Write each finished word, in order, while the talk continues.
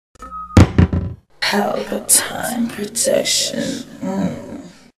Pelpa time protection.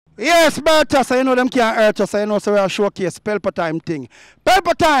 Yes, Bertus, so you know them can't hurt us, so you know, so we are showcase Pelpa time thing.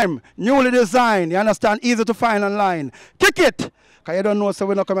 Pelpa time, newly designed, you understand, easy to find online. Kick it, because you don't know, so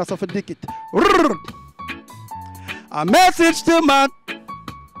we're not coming to dick it. A message to my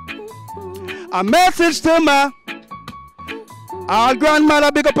our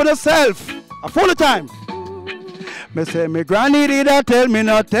grandmother, big up on herself. A full time. Me say me granny did tell me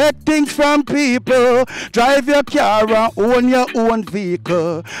not take things from people. Drive your car and own your own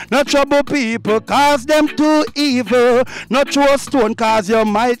vehicle. Not trouble people cause them too evil. Not throw a stone cause you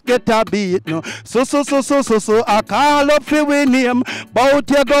might get a beat. No. So I call up for we name. Bout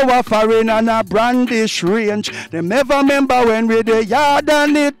you go a foreign and a brandish range. Them never remember when we the yard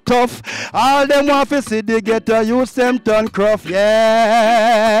and it tough. All them want to see the ghetto use them turn cruff.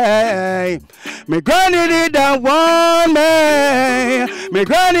 Yeah. Me granny did that one. Me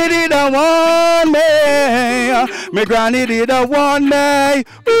granny did a want me. Me granny did a want me.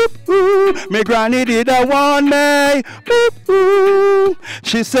 Oop, ooh. Me granny did a want me. Oop, ooh.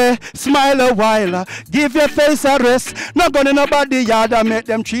 She say, smile a while, give your face a rest. Not gonna nobody yard and make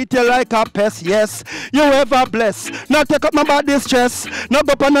them treat you like a pest. Yes, you ever bless. Not take up my body stress. Not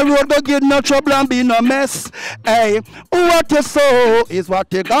go up on the road, go get no trouble and be no mess. Hey, what you sow is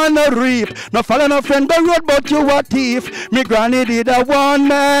what you gonna reap. No follow no friend go road, but you a thief. Me granny did a want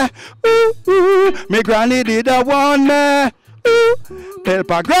me. Ooh, ooh. Me granny did a want me. Ooh.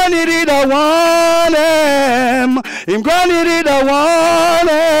 Pelpa granny did a want him. Him granny did a want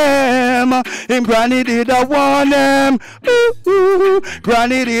him. Him granny did a want him. Ooh, ooh.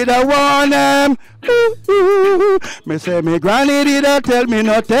 Granny did a want him. Ooh, ooh. Me say me granny did a tell me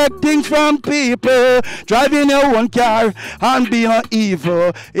not take things from people. Driving your own car and be on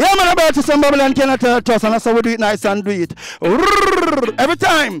evil. Yeah, man, about to some Babylon cannot hurt us, and that's how we do it nice and do it. Every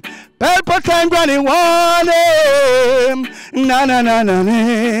time. Pelpa time granny want him. Na na na na na.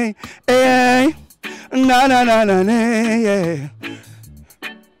 Hey. Na na na na na. Yeah.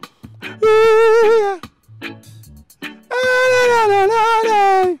 Ooh, yeah. Na na na na na.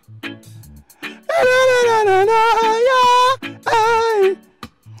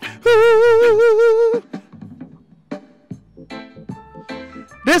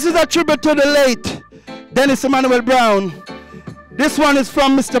 This is a tribute to the late Dennis Emmanuel Brown. This one is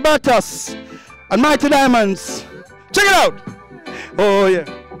from Mr. Bertus and Mighty Diamonds. Check it out. Oh yeah.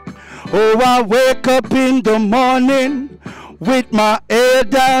 Oh, I wake up in the morning with my head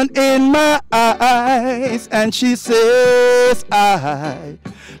down in my eyes, and she says,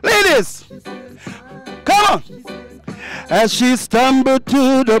 ladies, come on. As she stumbled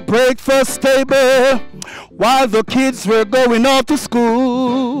to the breakfast table while the kids were going off to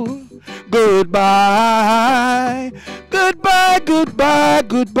school. Goodbye, goodbye, goodbye,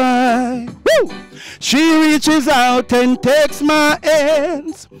 goodbye. Woo! She reaches out and takes my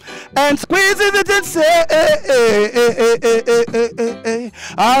hands and squeezes it and says,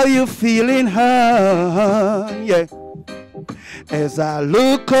 are you feeling her? Yeah. As I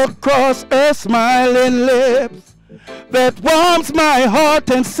look across her smiling lips that warms my heart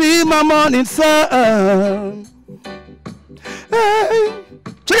and see my morning sun. Hey,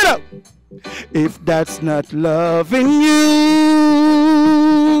 check it out. If that's not loving you,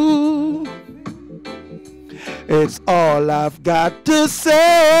 it's all I've got to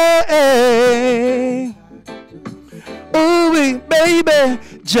say. Ooh, baby,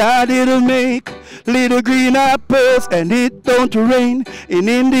 Jah didn't make little green apples and it don't rain in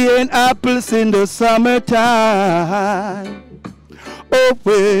Indian apples in the summertime. Oh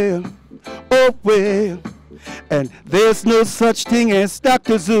well, and there's no such thing as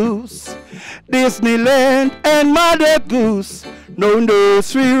Dr. Zeus, Disneyland and Mother Goose, no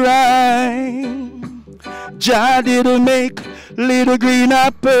nursery rhyme. Jah didn't make little green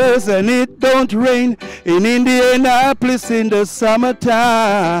apples and it don't rain in Indianapolis in the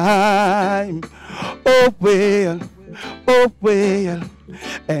summertime. Oh well,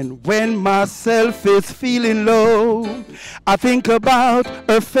 and when myself is feeling low, I think about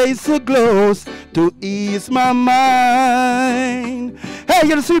her face that glows to ease my mind. Hey,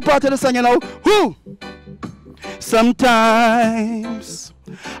 you're the sweet part of the song, you know. Who? Sometimes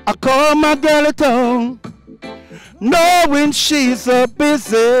I call my girl at home, knowing she's a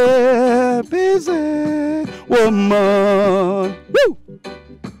busy woman. Woo!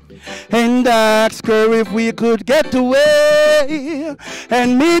 And ask her if we could get away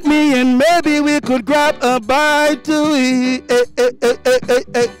and meet me, and maybe we could grab a bite to eat.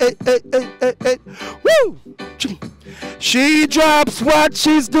 Woo! She drops what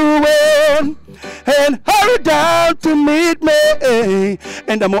she's doing and hurry down to meet me,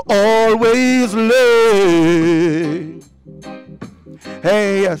 and I'm always late.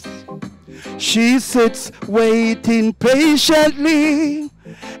 Hey, yes. She sits waiting patiently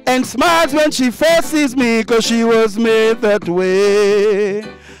and smiles when she faces me, 'cause she was made that way.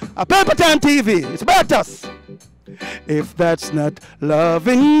 A Pelpa Time TV, it's Bertus. If that's not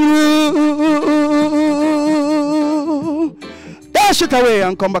loving you, dash it away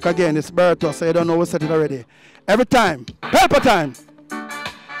and come back again. It's Bertus, so you don't know we said it already. Every time, Pelpa Time.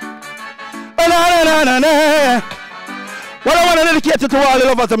 Oh, na, na, na, na. What I want to dedicate to all the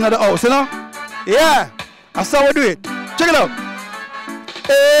lovers in the house, you know? Yeah, that's how we do it. Check it out.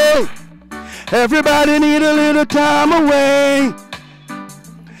 Hey, everybody need a little time away.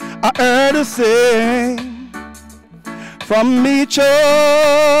 I heard her say from each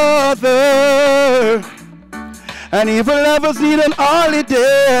other, and even lovers need an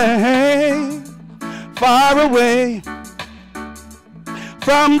holiday, far away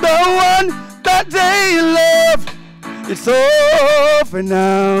from the one that they love. It's over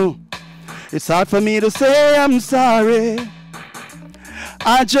now. It's hard for me to say I'm sorry.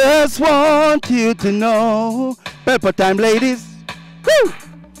 I just want you to know. Pelpa Time, ladies. Woo!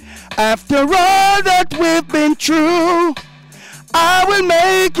 After all that we've been through, I will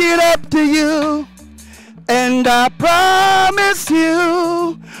make it up to you. And I promise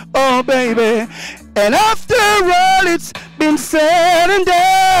you, oh baby, and after all it's been said and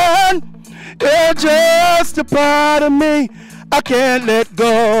done, you're just a part of me. I can't let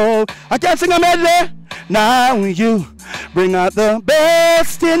go. I can't sing a medley. Now you bring out the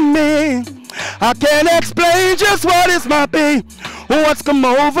best in me. I can't explain just what is my be. What's come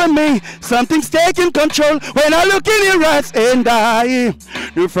over me? Something's taking control when I look in your eyes, and I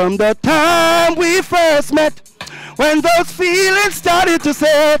knew from the time we first met, when those feelings started to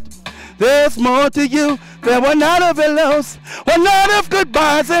set, there's more to you. There were none of hellos, one none of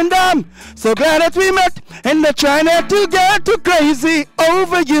goodbyes, and I'm so glad that we met, and I try not to get too crazy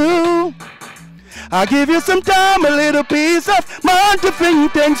over you. I'll give you some time, a little piece of mind to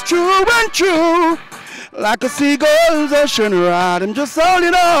think things true and true. Like a seagull's ocean ride, I'm just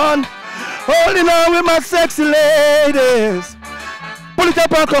holding on with my sexy ladies. Pull it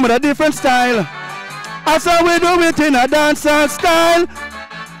up and come with a different style. That's how we do it in a dancehall style.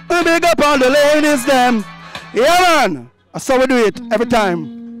 We big up all the ladies, them. Yeah, man. That's how we do it every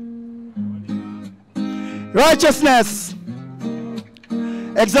time. Righteousness,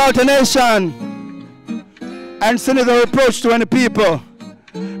 exaltation, and sin is a reproach to any people.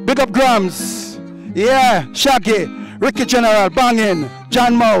 Big up drums. Yeah, Shaggy, Ricky General, Bangin,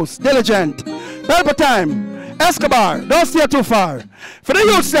 John Mouse, Diligent, Pelpa Time, Escobar, don't steer too far. For the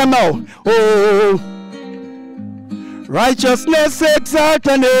youths them now. Oh, righteousness exalt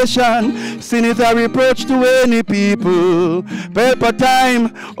a nation, sin is a reproach to any people. Pelpa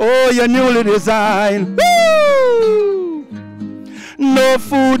Time, oh, you're newly designed. Woo! No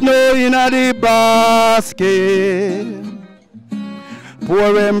food, no in the basket.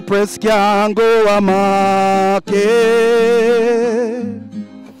 Poor empress can't go a market.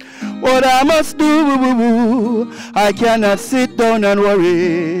 What I must do, I cannot sit down and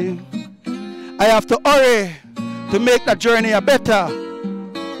worry. I have to hurry to make that journey a better.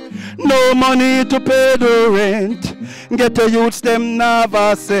 No money to pay the rent. Get the youths them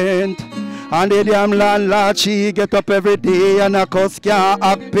never sent. And the damn landlord, she get up every day and a cuss can't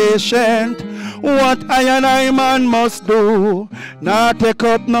act patient. What I and I man must do, not take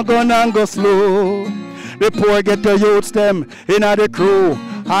up no gun and go slow. The poor get the youths them in the crew.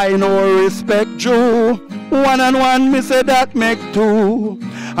 I know respect Jew. One and one me say that make two.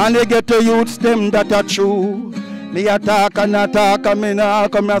 And they get the youths them that are true. Me attack and me nah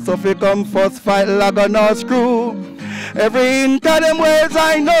come here so fi come first fight like a no screw. Every inch of them ways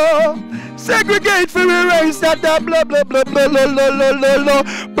I know. Segregate for erase that blah blah blah blah blah blah blah blah.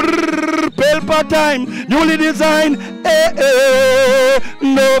 Pelpa Time, newly designed.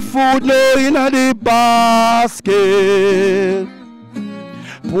 No food, no in the basket.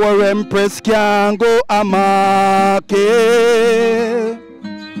 Poor empress can't go a market.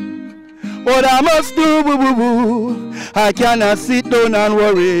 What I must do, I cannot sit down and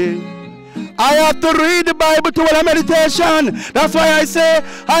worry. I have to read the Bible to a meditation. That's why I say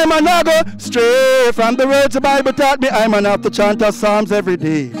I'm an go stray from the words the Bible taught me. I'm an have to chant our psalms every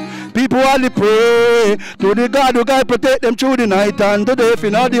day. People only pray to the God who can protect them through the night and the day for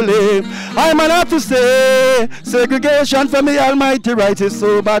no delay. I'm an have to say segregation for me almighty right is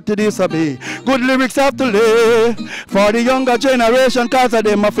so bad to disobey. Good lyrics have to lay for the younger generation, cause of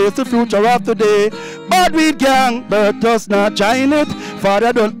them I face the future of today. But we gang, Bertus not join it.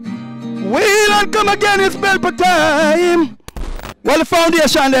 Father don't We'll and come again, it's Pelpa time. Well, the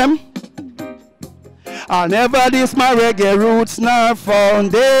foundation them. I'll never diss my reggae roots nor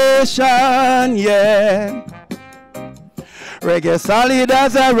foundation, yeah. Reggae solid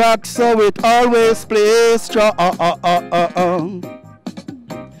as a rock, so it always plays strong.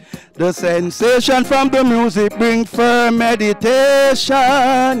 The sensation from the music bring firm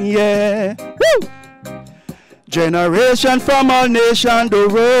meditation, yeah. Woo! Generation from all nation, the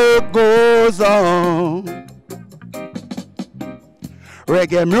road goes on.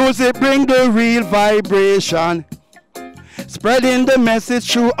 Reggae music bring the real vibration, spreading the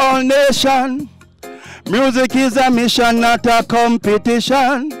message through all nation. Music is a mission, not a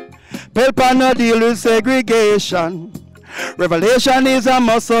competition. Pelpa no deal with segregation. Revelation is a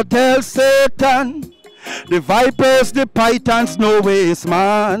muscle, tell Satan. The vipers, the pythons, no waste,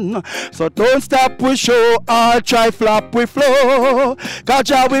 man. So don't stop with show or try flop with flow.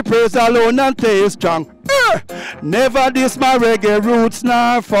 Gotcha we praise alone and taste strong. Never diss my reggae roots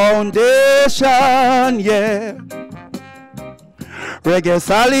nor foundation, yeah. Reggae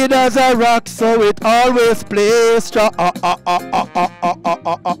solid as a rock, so it always plays strong.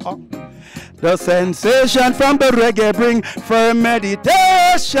 The sensation from the reggae bring firm meditation.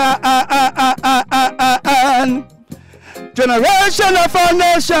 Generation of our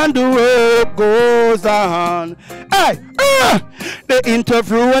nation, the work goes on. Hey, they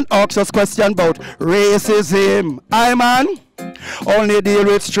interview and ask us question about racism. I man, only deal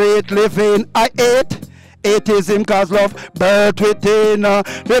with straight living. I hate atheism cause love birth within.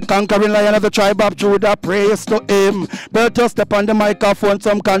 The conquering lion of the tribe of Judah, praise to him. Bertus step on the microphone,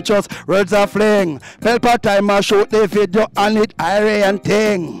 some conscious words are fling. Pelpa time I shoot the video and it Iron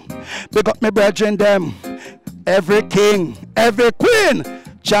thing. Big up me brethren them. Every king, every queen,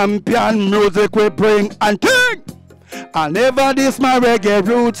 champion music we bring and ting. I never diss my reggae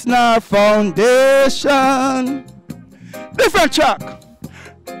roots nor foundation. Different track,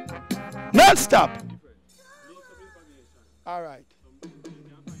 non-stop. All right.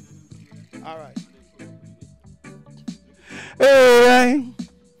 All right. Hey,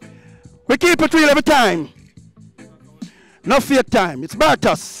 we keep it real every time. No fake time. It's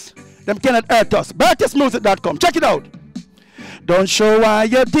Bertus. Them cannot hurt us. BertusMusic.com. Check it out. Don't show why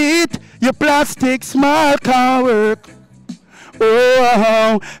you did your plastic smile can't work.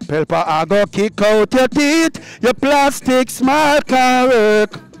 Oh, Pelpa, I go kick out your teeth. Your plastic smile can't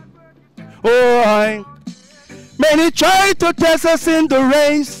work. Oh, many try to test us in the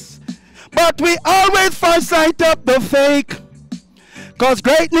race, but we always find sight of the fake. Cause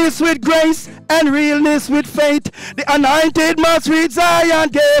greatness with grace and realness with faith, the anointed must reach Zion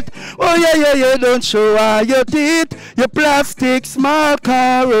gate. Oh yeah, don't show all your teeth, your plastic smile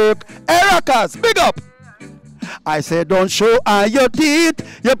can't work. Ericas, big up. I said don't show all your teeth,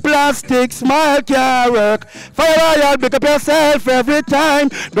 your plastic smile can't work. Fire, big up yourself every time.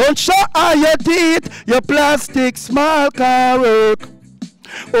 Don't show all your teeth, your plastic smile can't work.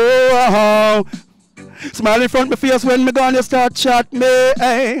 Oh, smile in front of my face when me gonna start chat me.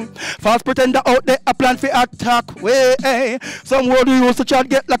 False pretender out there a plan for attack way. Some word we used to chat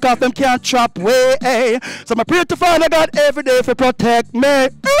get like off them can't trap way. So I pray to Father God every day for protect me.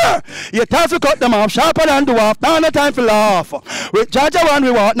 Your task we cut them off sharper than the off. Now no time for laugh. With Judge one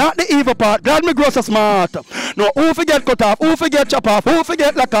we want, not the evil part. Glad me grow so smart. No who forget cut off, who forget chop off, who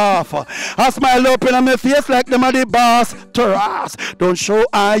forget lock off. I smile up in my face like them are the boss. Terrace. Don't show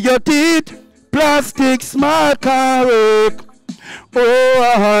all your teeth. Plastic smile can't work.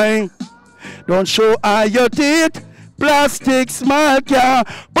 Oh, don't show all your teeth. Plastic smile can't.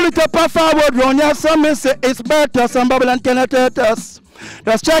 Pull it up and forward, run your some me say it's better. Some Babylon cannot hurt us.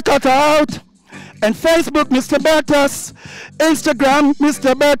 Just check it out. And Facebook, Mr. Bertus. Instagram,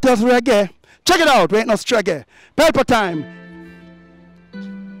 Mr. Bertus Reggae. Check it out. We ain't no reggae. Pelpa time.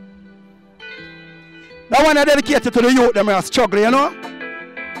 That one I dedicated to the youth. Them are struggling, you know.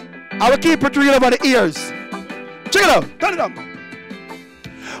 I will keep it real over the ears. Check it out. Turn it up.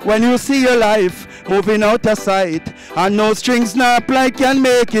 When you see your life moving out of sight, and no strings nor apply can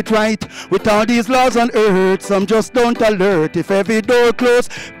make it right. With all these laws on earth, some just don't alert. If every door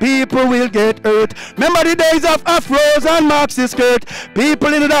closed, people will get hurt. Remember the days of afros and maxi skirt.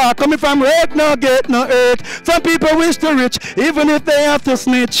 People in the dark coming from red, no get no hurt. Some people wish to rich, even if they have to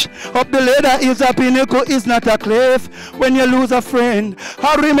snitch. Up the ladder is a pinnacle, is not a cliff. When you lose a friend,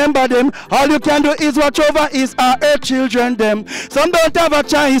 I remember them. All you can do is watch over is our children them. Some don't have a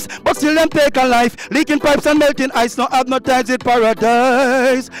choice, but still them take a life. leaking pipes and melting ice, no have no ties with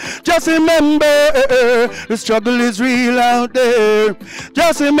paradise. Just remember, the struggle is real out there.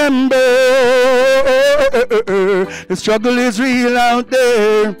 Just remember, the struggle is real out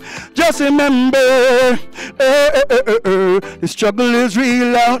there. Just remember, the struggle is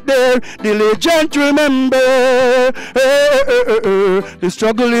real out there. Diligent, remember, the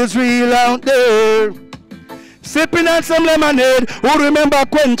struggle is real out there. Sipping on some lemonade, who remember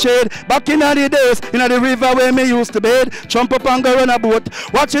quenchade? Back in the days, in the river where me used to bed. Jump up and go on a boat,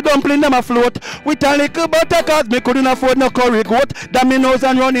 watch the dumpling them afloat. With a little butter cause me couldn't afford no curry goat. Dominoes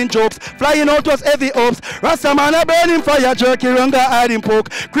and running jokes, flying out was heavy hopes. Rasta man a burning fire, jerky run go hide him poke.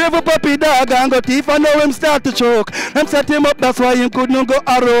 Crave a puppy dog and go thief and now him start to choke. Them set him up, that's why him couldn't go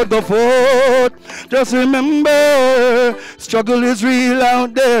a road the fort. Just remember, struggle is real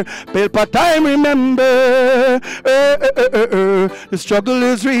out there. Pelpa time, remember. The struggle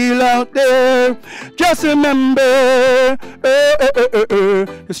is real out there. Just remember,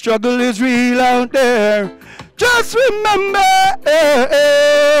 the struggle is real out there. Just remember,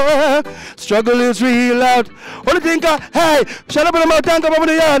 struggle is real out. What do you think? Hey, shut up in the mouth, tank up in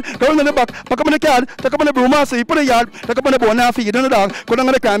the yard, go in the back, pack up in the car, take up in the broom, so you put the yard, take up in the bone and feed on the dog, go down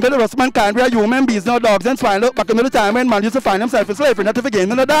on the crime, the rust man can't be a human beings, no dogs and swine. Look back into the time when man used to find himself in slavery, not to forget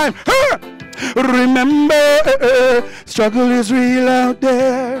in a dime. Remember, struggle is real out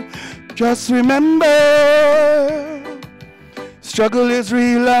there. Just remember, struggle is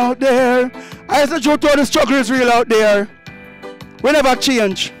real out there. I said you told the struggle is real out there. We never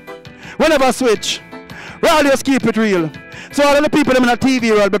change. We never switch. We always keep it real. So all of the people in the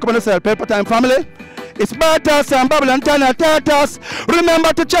TV world become the Pelpa Time family. It's Bertus and Babylon Tana Tatas.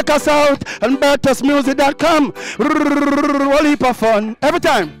 Remember to check us out on bertusmusic.com. One heap of fun every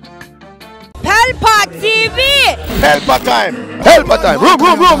time. Pelpa TV! Pelpa time! Pelpa time! Room!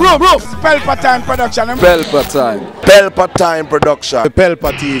 Pelpa Time production. Pelpa time! Pelpa time production.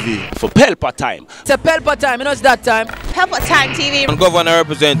 Pelpa TV. For Pelpa time. It's a Pelpa time, you know it's that time. Pelpa time TV. I'm governor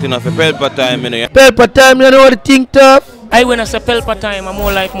representing of a Pelpa time, you know. Pelpa time, you know what I think tough? I when I say Pelpa time, I'm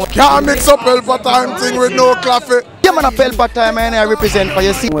more like more. Can't mix up Pelpa time thing with no coffee. Yeah, man, a Pelpa time, and I represent for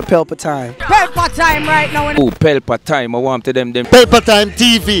you. See, with Pelpa time. Pelpa time right now. Oh, Pelpa time, I want to them. Pelpa time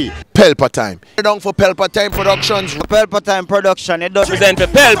TV. Pelpa time. Down for Pelpa time productions. Pelpa time production. It does Present for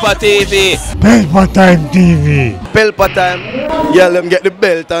Pelpa TV. Pelpa time TV. Pelpa time. Yeah, let them get the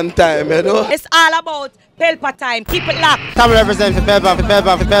belt on time, you know. It's all about Pelpa time. Keep it locked. Come represent for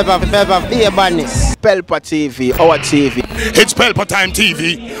Pelpa, be a badness. Pelpa TV, our TV. It's Pelpa time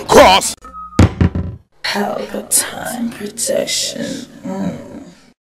TV. Cross. Pelpa time protection.